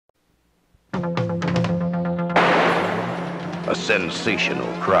A sensational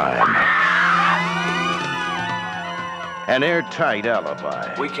crime. An airtight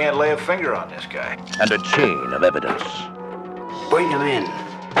alibi. We can't lay a finger on this guy. And a chain of evidence. Bring him in.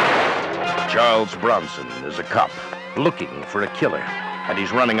 Charles Bronson is a cop looking for a killer, and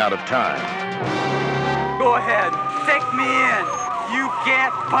he's running out of time. Go ahead, take me in. You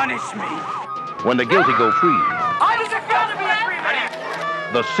can't punish me. When the guilty go free, I was going to be a free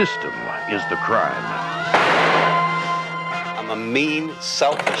man. the system is the crime. I'm a mean,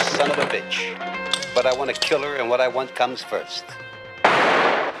 selfish son of a bitch. But I want a killer, and what I want comes first.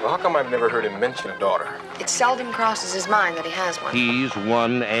 Well, how come I've never heard him mention a daughter? It seldom crosses his mind that he has one. He's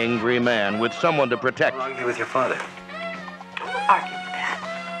one angry man with someone to protect. Argue with your father. Argue with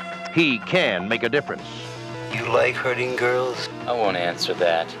that. He can make a difference. You like hurting girls? I won't answer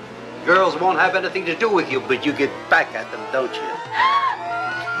that. Girls won't have anything to do with you, but you get back at them, don't you?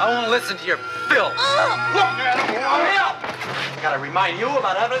 I won't listen to your filth. Look at him, Leo! Gotta remind you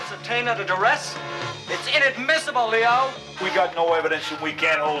about evidence obtained under duress? It's inadmissible, Leo. We got no evidence and we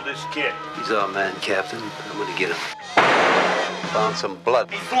can't hold this kid. He's our man, Captain. I'm gonna get him. Found some blood.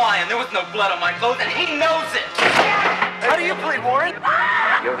 He's lying. There was no blood on my clothes, and he knows it. How do you plead, Warren?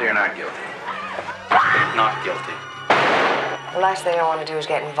 Guilty or not guilty? Not guilty. The last thing I want to do is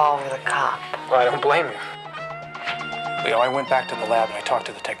get involved with a cop. Well, I don't blame you. Leo, I went back to the lab and I talked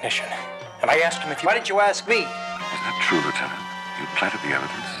to the technician. And I asked him if you... Why didn't you ask me? Is that true, Lieutenant? You planted the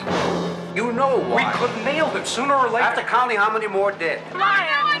evidence? You know why. We could have nailed him sooner or later. After counting how many more dead.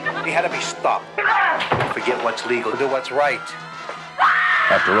 He had to be stopped. Forget what's legal, do what's right.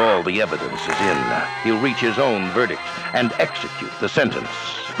 After all the evidence is in, he'll reach his own verdict and execute the sentence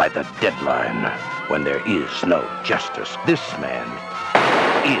by the deadline. When there is no justice, this man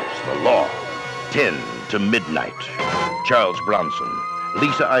is the law. 10 to midnight. Charles Bronson,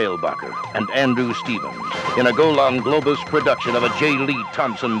 Lisa Eilbacher, and Andrew Stevens in a Golan Globus production of a J. Lee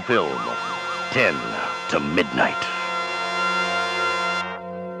Thompson film, 10 to midnight.